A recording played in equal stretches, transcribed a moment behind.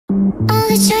All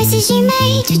the choices you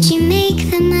made, would you make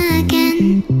them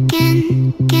again,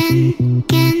 again, again,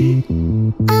 again?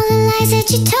 All the lies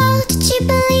that you told, did you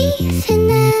believe in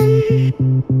them?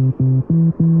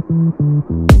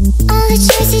 All the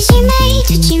choices you made,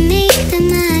 would you make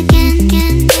them again,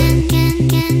 again, again,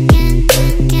 again,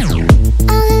 again, again?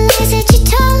 All the lies that you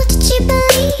told, did you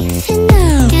believe in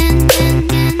them? Again, again,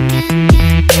 again,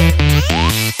 again, again.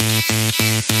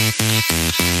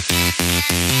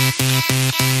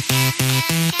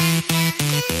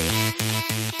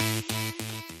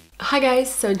 Hi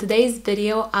guys, so in today's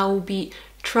video I will be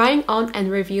trying on and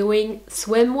reviewing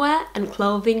swimwear and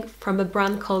clothing from a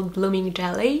brand called Blooming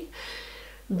Jelly.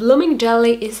 Blooming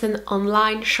Jelly is an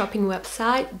online shopping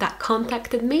website that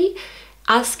contacted me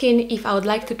asking if I would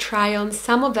like to try on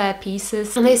some of their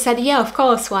pieces, and I said yeah, of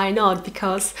course, why not,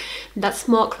 because that's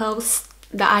more clothes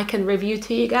that I can review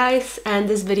to you guys, and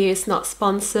this video is not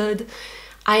sponsored.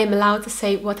 I am allowed to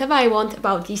say whatever I want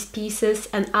about these pieces,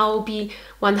 and I will be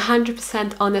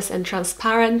 100% honest and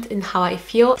transparent in how I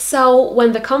feel. So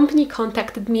when the company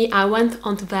contacted me, I went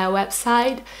onto their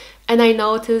website and I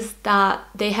noticed that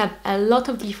they have a lot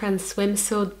of different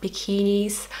swimsuit,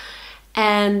 bikinis,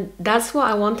 and that's what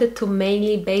I wanted to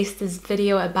mainly base this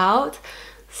video about.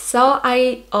 So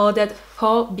I ordered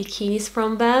 4 bikinis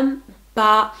from them,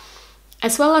 but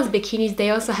as well as bikinis, they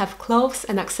also have clothes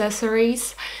and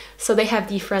accessories. So they have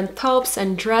different tops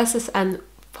and dresses and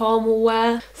formal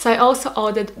wear. So I also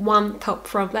ordered 1 top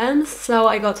from them. So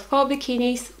I got 4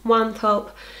 bikinis, 1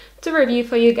 top to review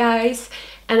for you guys.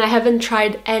 And I haven't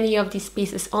tried any of these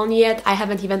pieces on yet. I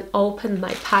haven't even opened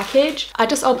my package. I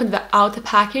just opened the outer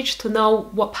package to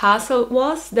know what parcel it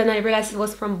was. Then I realized it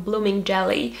was from Blooming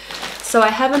Jelly. So I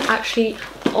haven't actually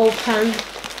opened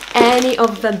any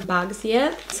of the bags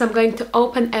yet. So I'm going to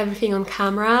open everything on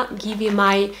camera, give you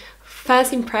my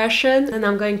first impression, and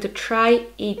I'm going to try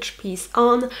each piece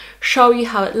on, show you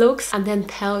how it looks, and then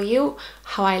tell you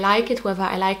how I like it, whether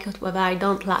I like it, whether I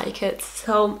don't like it.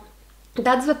 So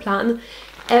that's the plan.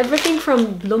 Everything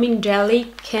from Blooming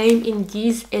Jelly came in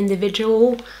these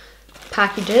individual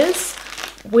packages,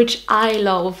 which I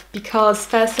love because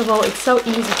first of all, it's so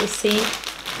easy to see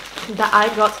that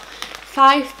I got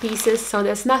 5 pieces, so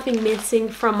there's nothing missing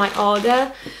from my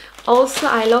order. Also,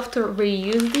 I love to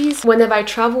reuse these whenever I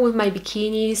travel with my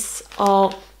bikinis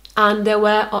or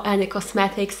underwear or any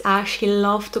cosmetics. I actually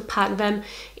love to pack them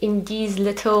in these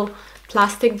little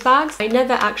plastic bags. I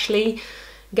never actually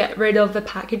get rid of the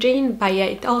packaging, but yeah,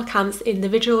 it all comes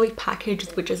individually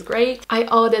packaged, which is great. I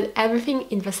ordered everything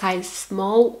in the size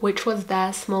small, which was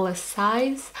their smallest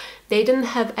size. They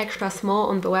didn't have extra small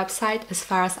on the website as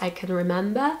far as I can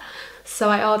remember. So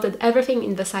I ordered everything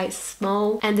in the size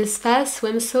small, and this first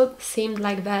swimsuit seemed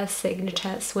like their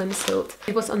signature swimsuit.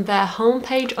 It was on their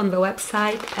homepage on the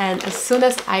website, and as soon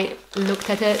as I looked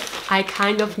at it, I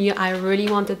kind of knew I really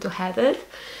wanted to have it.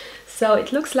 So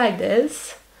it looks like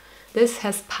this. This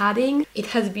has padding, it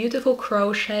has beautiful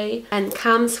crochet, and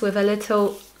comes with a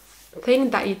little thing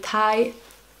that you tie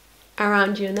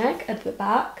around your neck at the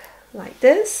back, like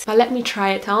this. But let me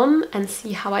try it on and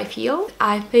see how I feel.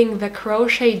 I think the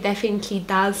crochet definitely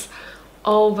does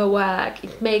all the work.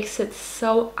 It makes it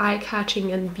so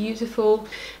eye-catching and beautiful,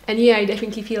 and yeah, I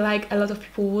definitely feel like a lot of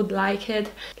people would like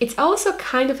it. It's also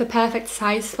kind of a perfect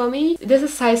size for me. This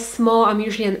is size small. I'm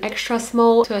usually an extra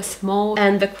small to a small,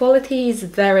 and the quality is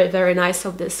very, very nice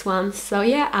of this one. So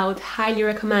yeah, I would highly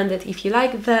recommend it. If you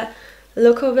like the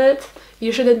look of it,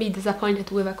 you shouldn't be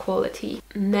disappointed with the quality.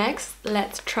 Next,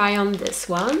 let's try on this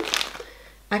one.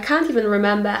 I can't even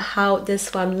remember how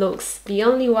this one looks. The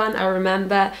only one I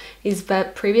remember is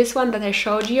the previous one that I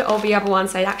showed you. All the other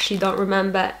ones I actually don't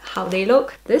remember how they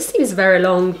look. This seems very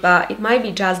long, but it might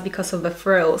be just because of the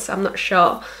frills, I'm not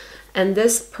sure. And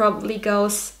this probably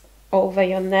goes over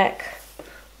your neck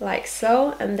like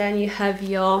so, and then you have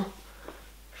your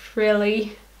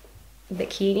frilly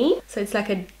bikini. So it's like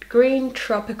a green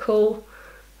tropical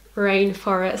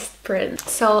rainforest print.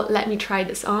 So let me try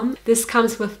this on. This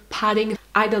comes with padding.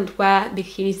 I don't wear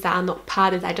bikinis that are not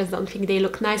padded. I just don't think they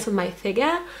look nice on my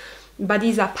figure, but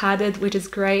these are padded, which is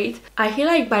great. I feel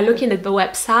like by looking at the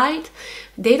website,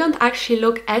 they don't actually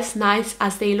look as nice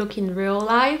as they look in real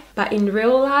life, but in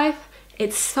real life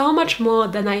it's so much more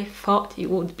than I thought it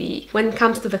would be. When it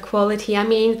comes to the quality, I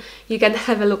mean, you can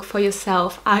have a look for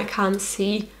yourself. I can't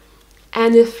see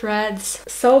any threads.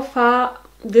 So far,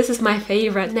 this is my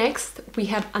favorite. Next, we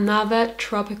have another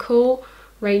tropical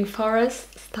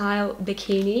rainforest style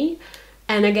bikini.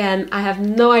 And again, I have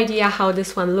no idea how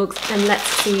this one looks. And let's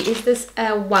see, is this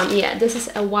a one? Yeah, this is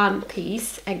a one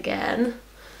piece again.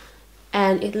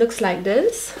 And it looks like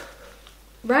this.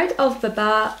 Right off the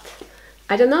bat,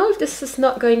 I don't know if this is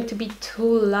not going to be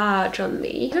too large on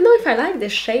me. I don't know if I like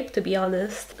this shape, to be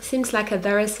honest. Seems like a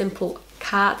very simple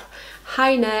cut,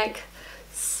 high neck.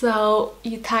 So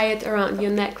you tie it around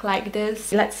your neck like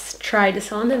this. Let's try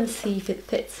this on and see if it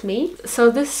fits me. So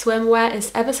this swimwear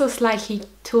is ever so slightly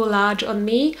too large on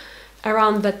me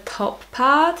around the top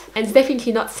part, and it's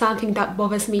definitely not something that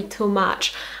bothers me too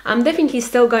much. I'm definitely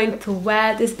still going to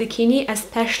wear this bikini,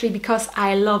 especially because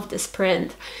I love this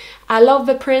print. I love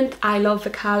the print, I love the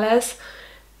colors,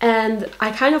 and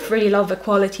I kind of really love the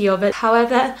quality of it.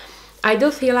 However, I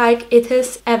do feel like it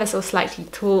is ever so slightly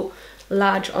too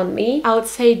large on me. I would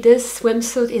say this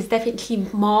swimsuit is definitely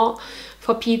more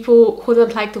for people who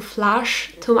don't like to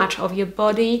flash too much of your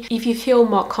body. If you feel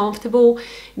more comfortable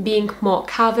being more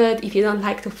covered, if you don't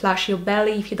like to flash your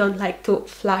belly, if you don't like to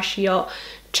flash your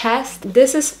chest,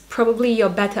 this is probably your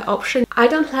better option. I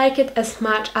don't like it as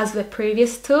much as the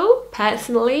previous two,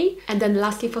 personally. And then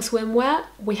lastly, for swimwear,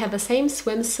 we have the same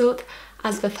swimsuit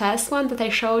as the first one that I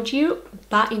showed you,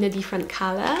 but in a different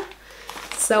color.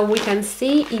 So we can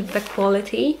see if the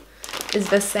quality is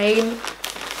the same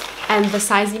and the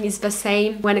sizing is the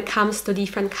same when it comes to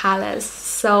different colors.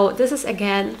 So this is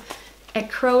again a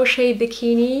crochet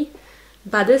bikini,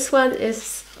 but this one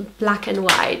is black and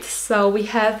white. So we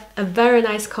have a very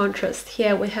nice contrast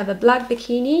here. We have a black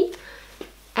bikini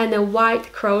and a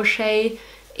white crochet.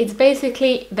 It's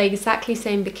basically the exactly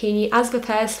same bikini as the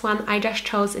first one, I just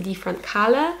chose a different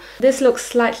color. This looks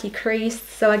slightly creased,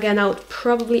 so again I would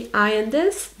probably iron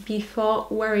this before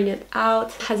wearing it out.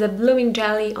 It has a blooming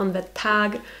jelly on the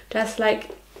tag, just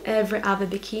like every other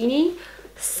bikini.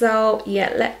 So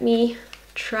yeah, let me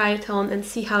try it on and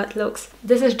see how it looks.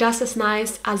 This is just as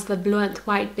nice as the blue and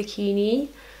white bikini.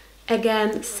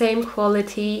 Again, same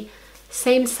quality,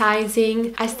 same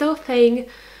sizing. I still think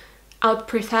I would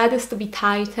prefer this to be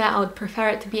tighter, I would prefer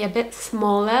it to be a bit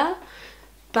smaller,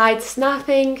 but it's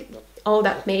nothing all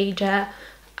that major.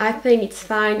 I think it's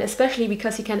fine, especially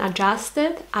because you can adjust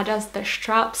it, adjust the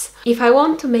straps. If I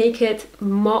want to make it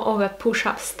more of a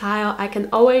push-up style, I can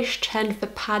always change the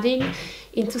padding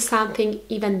into something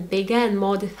even bigger and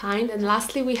more defined. And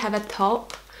lastly, we have a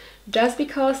top, just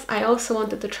because I also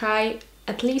wanted to try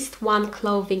at least one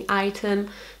clothing item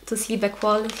to see the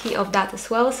quality of that as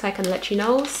well, so I can let you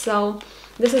know. So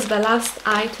this is the last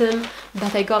item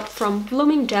that I got from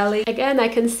Blooming Jelly. Again, I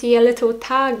can see a little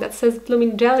tag that says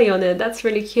Blooming Jelly on it. That's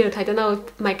really cute. I don't know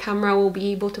if my camera will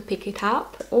be able to pick it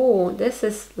up. Oh, this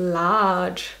is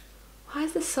large. Why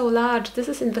is this so large? This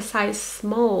is in the size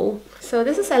small. So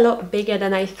this is a lot bigger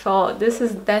than I thought. This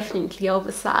is definitely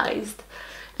oversized.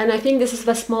 And I think this is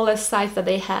the smallest size that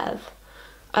they have.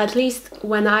 At least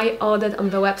when I ordered on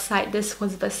the website, this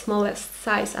was the smallest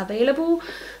size available.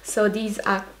 So these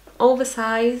are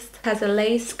oversized, has a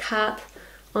lace cut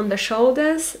on the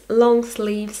shoulders, long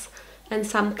sleeves and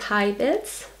some tie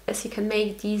bits. As you can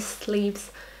make these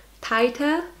sleeves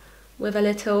tighter with a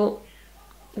little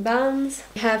buns.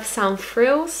 We have some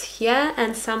frills here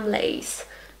and some lace.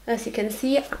 As you can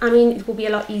see, I mean, it will be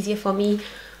a lot easier for me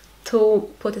to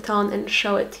put it on and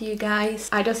show it to you guys.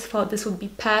 I just thought this would be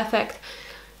perfect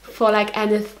for like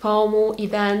any formal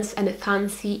events, any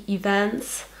fancy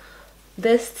events.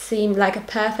 This seemed like a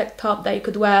perfect top that you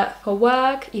could wear for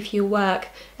work if you work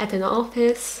at an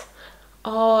office,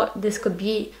 or this could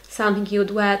be something you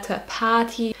would wear to a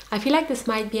party. I feel like this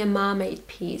might be a mermaid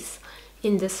piece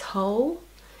in this hole.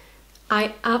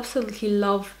 I absolutely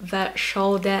love the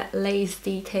shoulder lace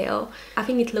detail. I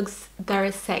think it looks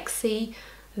very sexy,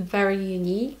 very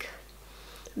unique.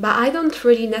 But I don't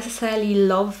really necessarily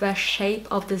love the shape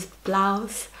of this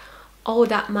blouse all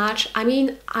that much. I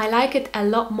mean, I like it a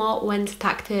lot more when it's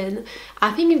tucked in.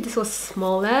 I think if this was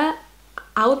smaller,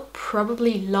 I would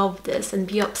probably love this and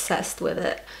be obsessed with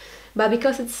it. But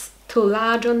because it's too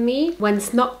large on me, when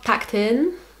it's not tucked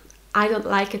in, I don't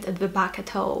like it at the back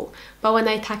at all. But when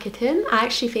I tuck it in, I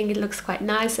actually think it looks quite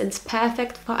nice and it's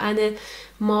perfect for any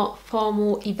more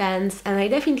formal events. And I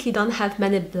definitely don't have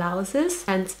many blouses,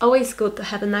 and it's always good to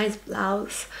have a nice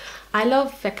blouse. I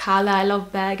love the color, I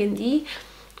love burgundy,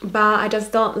 but I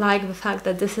just don't like the fact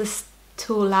that this is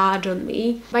too large on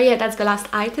me. But yeah, that's the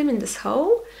last item in this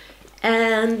haul,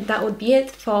 and that would be it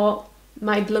for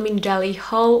my Blooming Jelly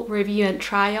haul, review and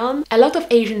try on. A lot of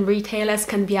Asian retailers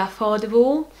can be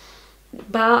affordable,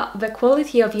 but the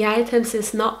quality of the items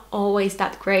is not always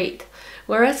that great.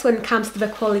 Whereas when it comes to the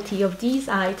quality of these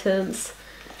items,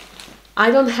 I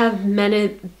don't have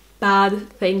many bad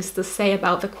things to say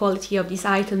about the quality of these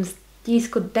items. These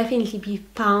could definitely be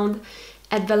found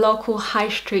at the local high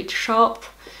street shop.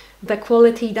 The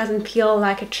quality doesn't feel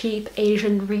like a cheap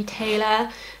Asian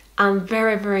retailer. I'm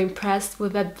very impressed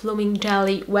with the Blooming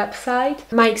Jelly website.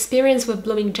 My experience with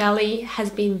Blooming Jelly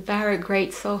has been very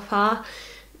great so far.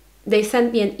 They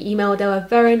sent me an email, they were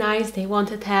very nice, they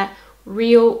wanted a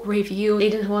real review, they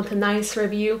didn't want a nice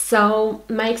review. So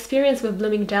my experience with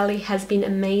Blooming Jelly has been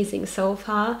amazing so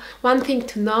far. One thing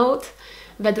to note,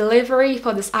 the delivery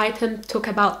for this item took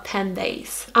about 10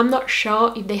 days. I'm not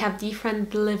sure if they have different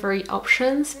delivery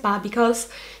options, but because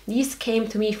these came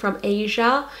to me from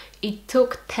Asia, it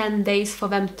took 10 days for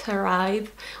them to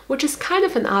arrive, which is kind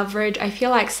of an average. I feel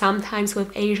like sometimes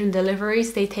with Asian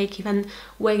deliveries they take even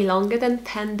way longer than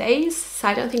 10 days, so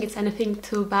I don't think it's anything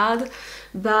too bad.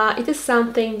 But it is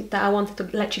something that I wanted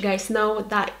to let you guys know,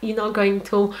 that you're not going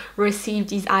to receive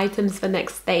these items the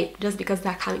next day just because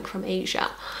they're coming from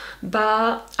Asia.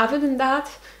 But other than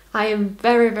that, I am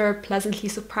very pleasantly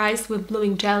surprised with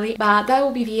Blooming Jelly. But that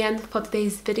will be the end for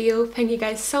today's video. Thank you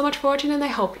guys so much for watching and I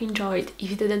hope you enjoyed.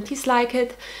 If you didn't, please like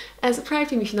it and subscribe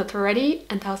to me if you're not already,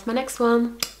 and that was my next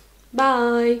one.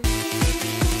 Bye!